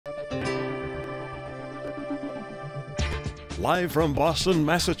live from Boston,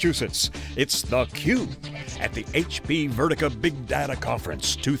 Massachusetts, it's theCUBE at the HP Vertica Big Data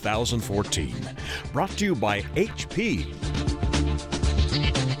Conference 2014. Brought to you by HP.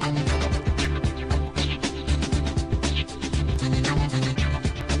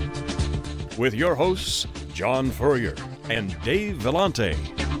 With your hosts, John Furrier and Dave Vellante.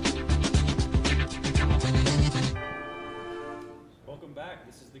 Welcome back.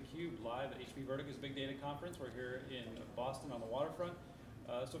 This is theCUBE live at HP Vertica's Big Data Conference. We're here in Boston on the waterfront.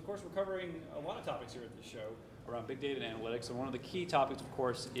 So of course we're covering a lot of topics here at the show around big data and analytics, and one of the key topics of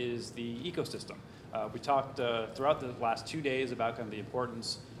course is the ecosystem. We talked throughout the last 2 days about kind of the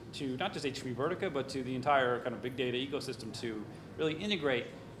importance to not just HP Vertica but to the entire kind of big data ecosystem to really integrate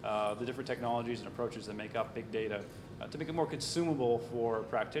the different technologies and approaches that make up big data to make it more consumable for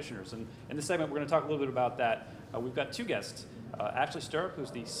practitioners. And in this segment we're going to talk a little bit about that. We've got two guests, Ashley Stirrup, who's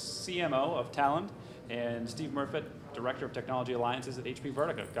the CMO of Talend, and Steve Murfett, Director of Technology Alliances at HP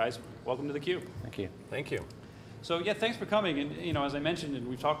Vertica. Guys, welcome to theCUBE. Thank you. Thank you. So yeah, thanks for coming. And as I mentioned and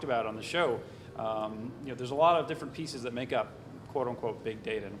we've talked about on the show, there's a lot of different pieces that make up quote unquote big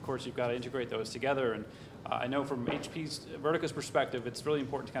data. And of course you've got to integrate those together. And I know from HP's Vertica's perspective, it's really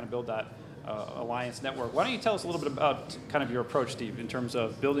important to kind of build that alliance network. Why don't you tell us a little bit about kind of your approach, Steve, in terms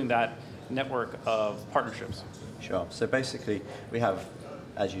of building that network of partnerships? Sure. So basically, we have,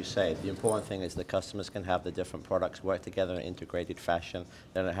 as you say, the important thing is the customers can have the different products work together in an integrated fashion.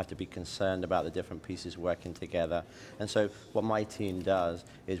 They don't have to be concerned about the different pieces working together. And so what my team does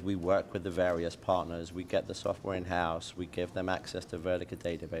is we work with the various partners, we get the software in-house, we give them access to Vertica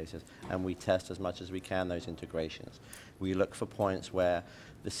databases, and we test as much as we can those integrations. We look for points where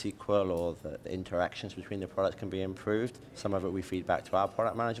the SQL or the interactions between the products can be improved. Some of it we feed back to our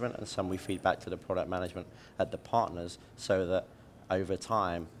product management, and some we feed back to the product management at the partners, so that over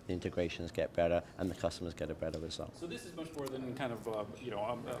time, the integrations get better and the customers get a better result. So this is much more than kind of a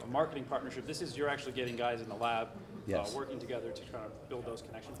marketing partnership. This is, you're actually getting guys in the lab working together to try to build those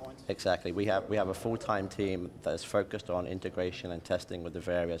connection points? Exactly. We have a full-time team that is focused on integration and testing with the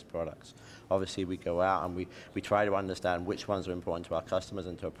various products. Obviously, we go out and we try to understand which ones are important to our customers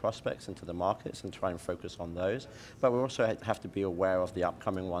and to our prospects and to the markets and try and focus on those. But we also have to be aware of the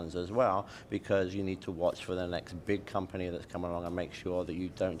upcoming ones as well, because you need to watch for the next big company that's coming along and make sure that you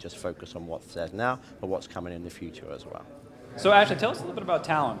don't just focus on what's there now, but what's coming in the future as well. So Ashley, tell us a little bit about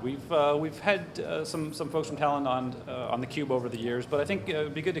Talend. We've had some folks from Talend on theCUBE over the years, but I think it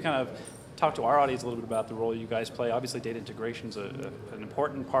would be good to kind of talk to our audience a little bit about the role you guys play. Obviously, data integration is an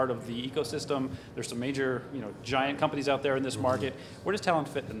important part of the ecosystem. There's some major, giant companies out there in this market. Where does Talend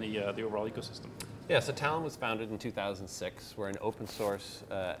fit in the overall ecosystem? Yeah, so Talend was founded in 2006. We're an open source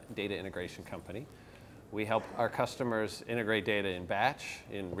data integration company. We help our customers integrate data in batch,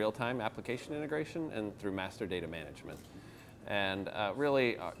 in real-time application integration, and through master data management. And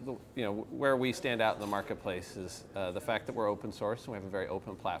really, where we stand out in the marketplace is the fact that we're open source and we have a very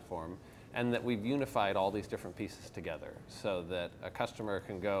open platform, and that we've unified all these different pieces together so that a customer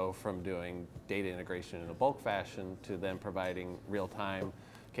can go from doing data integration in a bulk fashion to then providing real-time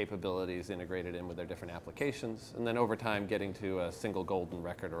capabilities integrated in with their different applications, and then over time getting to a single golden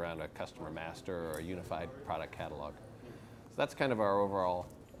record around a customer master or a unified product catalog. So that's kind of our overall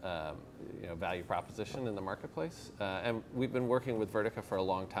value proposition in the marketplace. And we've been working with Vertica for a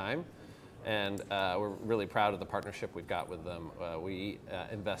long time, and we're really proud of the partnership we've got with them. We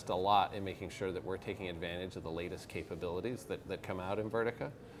invest a lot in making sure that we're taking advantage of the latest capabilities that come out in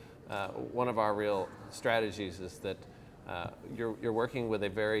Vertica. One of our real strategies is that you're working with a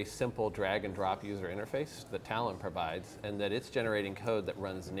very simple drag and drop user interface that Talend provides, and that it's generating code that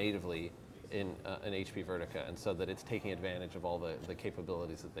runs natively in HP Vertica, and so that it's taking advantage of all the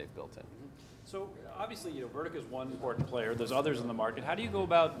capabilities that they've built in. So obviously, Vertica is one important player. There's others in the market. How do you go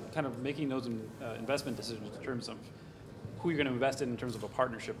about kind of making those investment decisions in terms of who you're going to invest in terms of a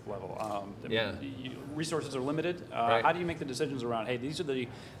partnership level? Resources are limited. Right. How do you make the decisions around, hey, these are the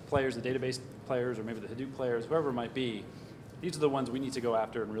players, the database players, or maybe the Hadoop players, whoever it might be, these are the ones we need to go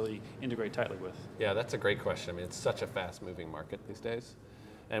after and really integrate tightly with? Yeah, that's a great question. I mean, it's such a fast-moving market these days.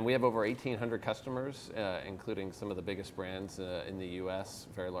 And we have over 1,800 customers, including some of the biggest brands in the US,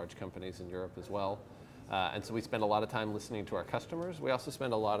 very large companies in Europe as well. And so we spend a lot of time listening to our customers. We also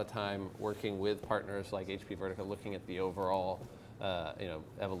spend a lot of time working with partners like HP Vertica, looking at the overall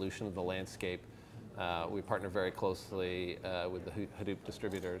evolution of the landscape. We partner very closely with the Hadoop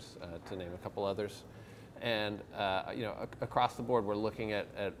distributors, to name a couple others. And across the board, we're looking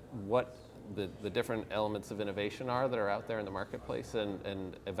at what the different elements of innovation are that are out there in the marketplace,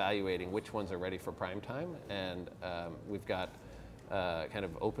 and evaluating which ones are ready for prime time. And we've got kind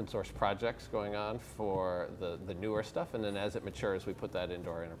of open source projects going on for the newer stuff, and then as it matures, we put that into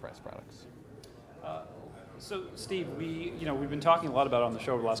our enterprise products. So Steve, we've been talking a lot about on the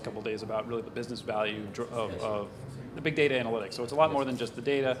show over the last couple of days about really the business value of the big data analytics. So it's a lot more than just the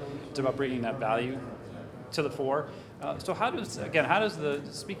data. It's about bringing that value to the fore. So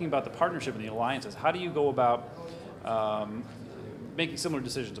speaking about the partnership and the alliances, how do you go about making similar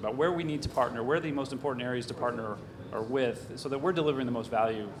decisions about where we need to partner, where the most important areas to partner are with, so that we're delivering the most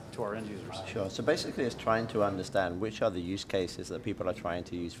value to our end users? Sure. So basically it's trying to understand which are the use cases that people are trying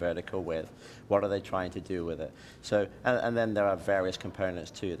to use Vertica with, what are they trying to do with it. So, and then there are various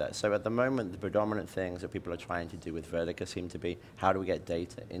components to that. So at the moment, the predominant things that people are trying to do with Vertica seem to be, how do we get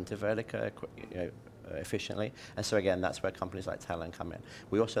data into Vertica efficiently? And so again, that's where companies like Talend come in.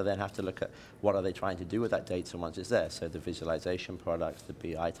 We also then have to look at what are they trying to do with that data once it's there. So the visualization products, the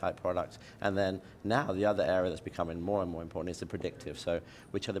BI type products, and then now the other area that's becoming more and more important is the predictive. So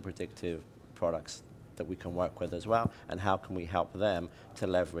which are the predictive products that we can work with as well, and how can we help them to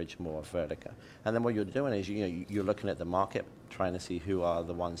leverage more of Vertica? And then what you're doing is you're looking at the market, trying to see who are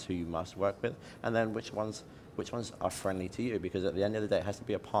the ones who you must work with, and then which ones are friendly to you, because at the end of the day, it has to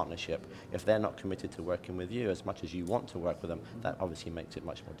be a partnership. If they're not committed to working with you as much as you want to work with them, that obviously makes it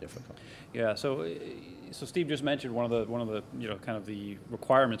much more difficult. Yeah. So Steve just mentioned one of the kind of the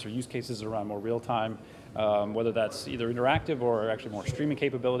requirements or use cases around more real time, whether that's either interactive or actually more streaming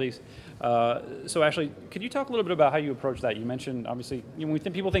capabilities. So actually, could you talk a little bit about how you approach that? You mentioned obviously when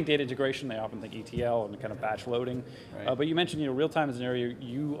people think data integration, they often think ETL and kind of batch loading. Right. But you mentioned real time is an area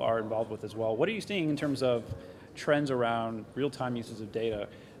you are involved with as well. What are you seeing in terms of trends around real-time uses of data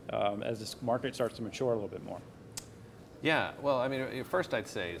as this market starts to mature a little bit more? Yeah, well, I mean, first I'd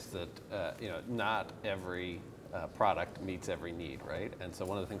say is that not every product meets every need, right? And so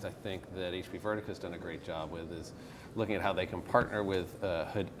one of the things I think that HP Vertica has done a great job with is looking at how they can partner with the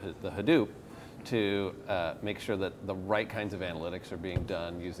Hadoop to make sure that the right kinds of analytics are being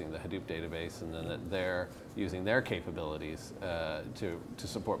done using the Hadoop database, and then that they're using their capabilities to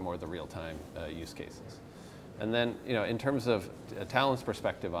support more of the real-time use cases. And then, in terms of Talend's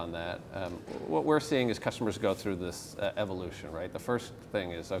perspective on that, what we're seeing is customers go through this evolution, right? The first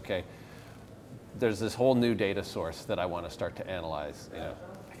thing is, okay, there's this whole new data source that I want to start to analyze.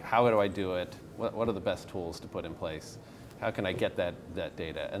 How do I do it? What are the best tools to put in place? How can I get that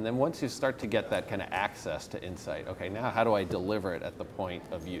data? And then once you start to get that kind of access to insight, okay, now how do I deliver it at the point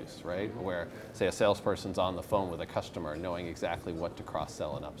of use, right? Where, say, a salesperson's on the phone with a customer knowing exactly what to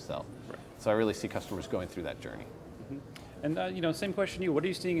cross-sell and upsell. Right. So I really see customers going through that journey. Mm-hmm. And same question to you. What are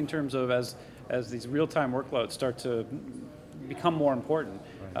you seeing in terms of as these real-time workloads start to become more important?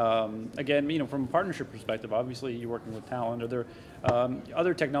 Right. Again, from a partnership perspective, obviously you're working with Talend. Are there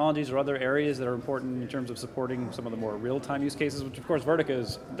other technologies or other areas that are important in terms of supporting some of the more real-time use cases, which of course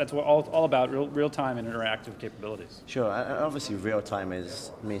Vertica that's what all about, real-time and interactive capabilities? Sure, and obviously real-time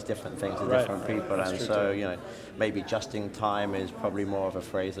means different things to different people, and so maybe just-in-time is probably more of a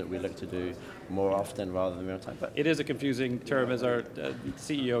phrase that we look to do more often rather than real-time. But it is a confusing term, as our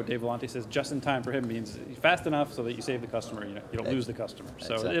CEO Dave Vellante says. Just-in-time for him means fast enough so that you save the customer, you don't lose the customer.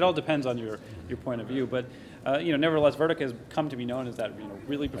 So exactly. It all depends on your point of view, but nevertheless, Vertica has come to be known as that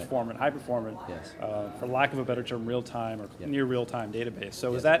really performant, high performant, yes. For lack of a better term, real-time or near real-time database.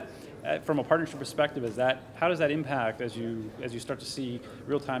 So is that, from a partnership perspective, how does that impact as you start to see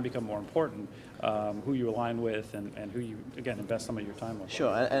real-time become more important, who you align with and who you, again, invest some of your time with?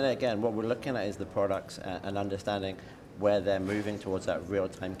 Sure, and again, what we're looking at is the products and understanding where they're moving towards that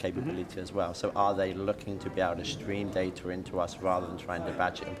real-time capability as well. So are they looking to be able to stream data into us rather than trying to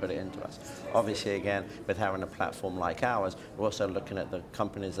batch it and put it into us? Obviously, again, with having a platform like ours, we're also looking at the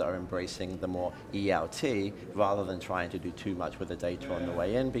companies that are embracing the more ELT rather than trying to do too much with the data on the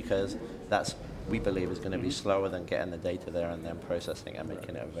way in, because that's, we believe, is going to be slower than getting the data there and then processing and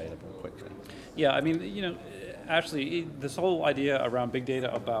making it available quickly. Yeah, I mean, actually, this whole idea around big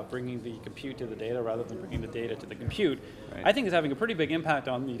data about bringing the compute to the data rather than bringing the data to the compute, right, I think is having a pretty big impact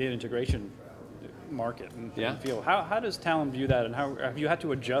on the data integration market and field. How does Talend view that, and how have you had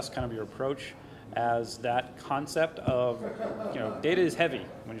to adjust kind of your approach as that concept of, data is heavy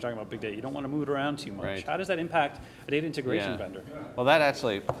when you're talking about big data. You don't want to move it around too much. Right. How does that impact a data integration vendor? Well, that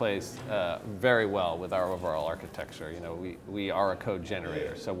actually plays very well with our overall architecture. We are a code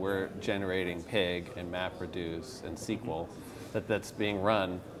generator, so we're generating PIG and MapReduce and SQL that's being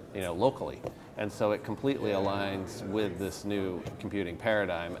run locally. And so it completely aligns with this new computing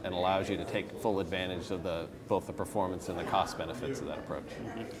paradigm and allows you to take full advantage of both the performance and the cost benefits of that approach.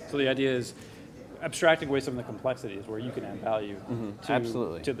 Mm-hmm. So the idea is abstracting away some of the complexities where you can add value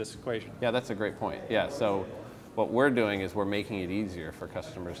to this equation. Yeah, that's a great point. Yeah, so What we're doing is we're making it easier for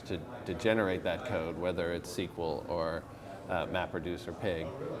customers to generate that code, whether it's SQL or MapReduce or Pig,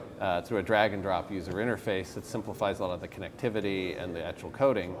 through a drag and drop user interface that simplifies a lot of the connectivity and the actual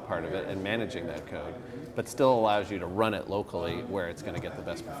coding part of it and managing that code, but still allows you to run it locally where it's going to get the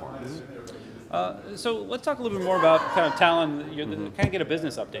best performance. So let's talk a little bit more about kind of Talend, kind of get a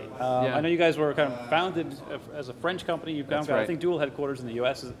business update. Yeah. I know you guys were kind of founded as a French company. You've now got, right. I think, dual headquarters in the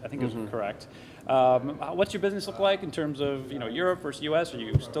U.S., I think is correct. What's your business look like in terms of Europe versus U.S.? Are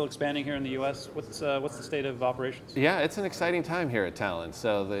you still expanding here in the U.S.? What's the state of operations? Yeah, it's an exciting time here at Talend.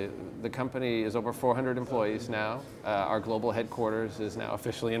 So the company is over 400 employees now. Our global headquarters is now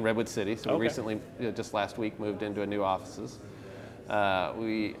officially in Redwood City. So we recently, just last week, moved into a new offices.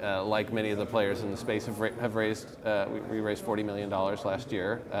 We, like many of the players in the space, have raised, we raised $40 million last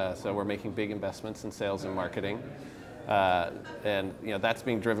year. So we're making big investments in sales and marketing. And that's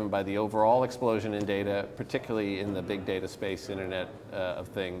being driven by the overall explosion in data, particularly in the big data space. Internet of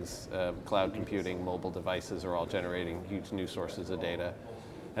Things, cloud computing, mobile devices are all generating huge new sources of data.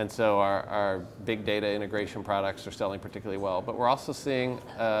 And so our big data integration products are selling particularly well, but we're also seeing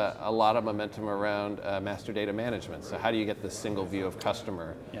a lot of momentum around master data management. So how do you get this single view of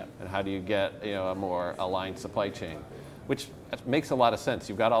customer, and how do you get a more aligned supply chain? Which makes a lot of sense.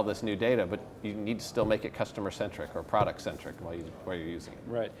 You've got all this new data, but you need to still make it customer-centric or product-centric while you're using it.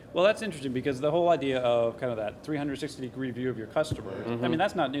 Right. Well, that's interesting because the whole idea of kind of that 360-degree view of your customers, I mean,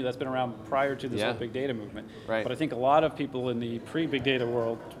 that's not new. That's been around prior to this whole big data movement. Right. But I think a lot of people in the pre-big data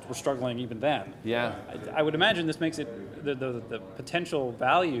world were struggling even then. Yeah. I would imagine this makes it, the potential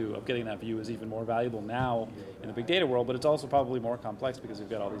value of getting that view is even more valuable now in the big data world, but it's also probably more complex because you've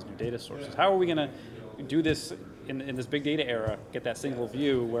got all these new data sources. How are we going to do this in this big data era, get that single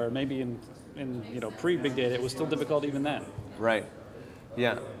view where maybe in pre-big data it was still difficult even then? Right.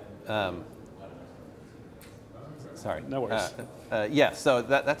 Yeah. Sorry. No worries. Yeah, so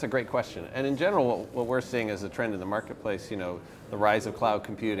that's a great question. And in general, what we're seeing as a trend in the marketplace, the rise of cloud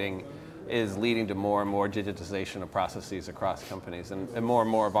computing is leading to more and more digitization of processes across companies. And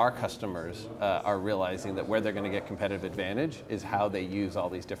more of our customers are realizing that where they're going to get competitive advantage is how they use all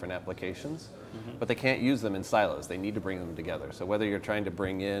these different applications. But they can't use them in silos. They need to bring them together. So whether you're trying to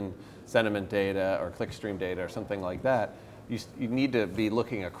bring in sentiment data or clickstream data or something like that, you need to be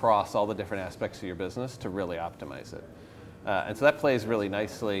looking across all the different aspects of your business to really optimize it. And so that plays really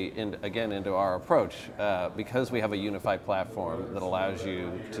nicely, into our approach, because we have a unified platform that allows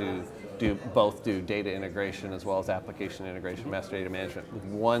you to do data integration as well as application integration, master data management with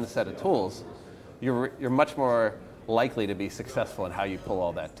one set of tools. You're much more likely to be successful in how you pull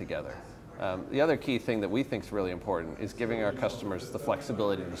all that together. The other key thing that we think is really important is giving our customers the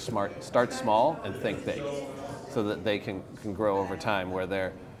flexibility to start small and think big, so that they can grow over time, where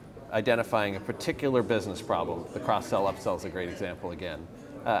they're identifying a particular business problem. The cross-sell, upsell is a great example again.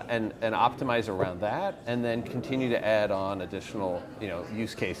 And optimize around that, and then continue to add on additional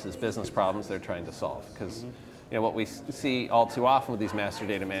use cases, business problems they're trying to solve. Because what we see all too often with these master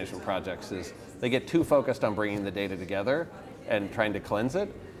data management projects is they get too focused on bringing the data together and trying to cleanse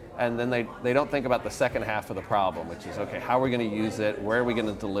it, and then they don't think about the second half of the problem, which is, okay, how are we going to use it? Where are we going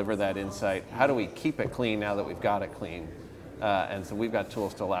to deliver that insight? How do we keep it clean now that we've got it clean? And so we've got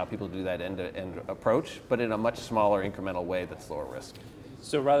tools to allow people to do that end-to-end approach, but in a much smaller incremental way that's lower risk.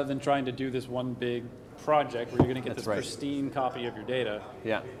 So rather than trying to do this one big project where you're going to get this right. pristine copy of your data,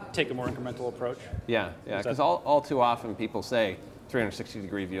 take a more incremental approach? Yeah, because all too often people say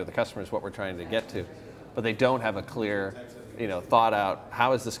 360-degree view of the customer is what we're trying to get to, but they don't have a clear, thought out,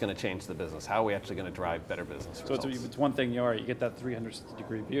 how is this going to change the business? How are we actually going to drive better business results? So it's one thing, all right, you get that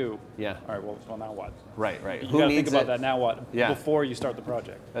 360-degree view. Yeah. All right, well now what? Right. You got to think about that now what before you start the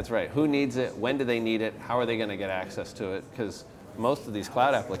project. That's right. Who needs it? When do they need it? How are they going to get access to it? Because most of these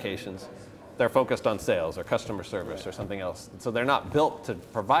cloud applications, they're focused on sales or customer service or something else. So they're not built to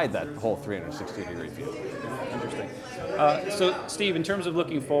provide that whole 360-degree view. Interesting. So Steve, in terms of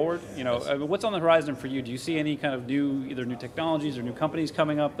looking forward, what's on the horizon for you? Do you see any kind of either new technologies or new companies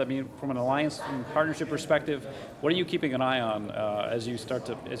coming up? I mean, from an alliance and partnership perspective, what are you keeping an eye on as you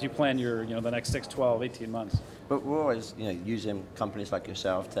plan your, the next 6, 12, 18 months? But we're always, using companies like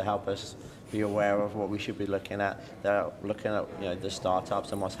yourself to help us be aware of what we should be looking at. They're looking at the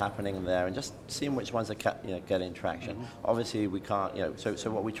startups and what's happening there, and just seeing which ones are getting traction. Obviously, we can't.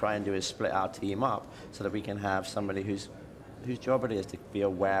 So what we try and do is split our team up so that we can have somebody whose job it is to be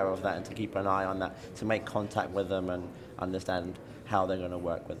aware of that and to keep an eye on that, to make contact with them and understand how they're going to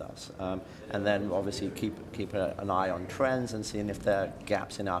work with us. And then obviously keep an eye on trends and seeing if there are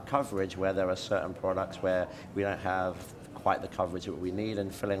gaps in our coverage where there are certain products where we don't have quite the coverage that we need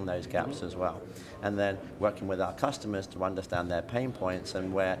and filling those gaps as well. And then working with our customers to understand their pain points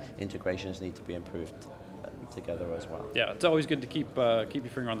and where integrations need to be improved together as well. Yeah, it's always good to keep your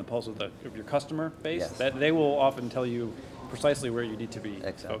finger on the pulse of your customer base. Yes. That they will often tell you precisely where you need to be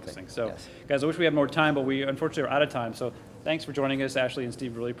focusing. So, yes. guys, I wish we had more time, but we unfortunately are out of time. So, thanks for joining us, Ashley and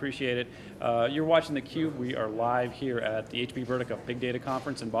Steve. Really appreciate it. You're watching theCUBE. We are live here at the HP Vertica Big Data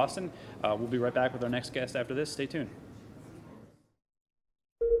Conference in Boston. We'll be right back with our next guest after this. Stay tuned.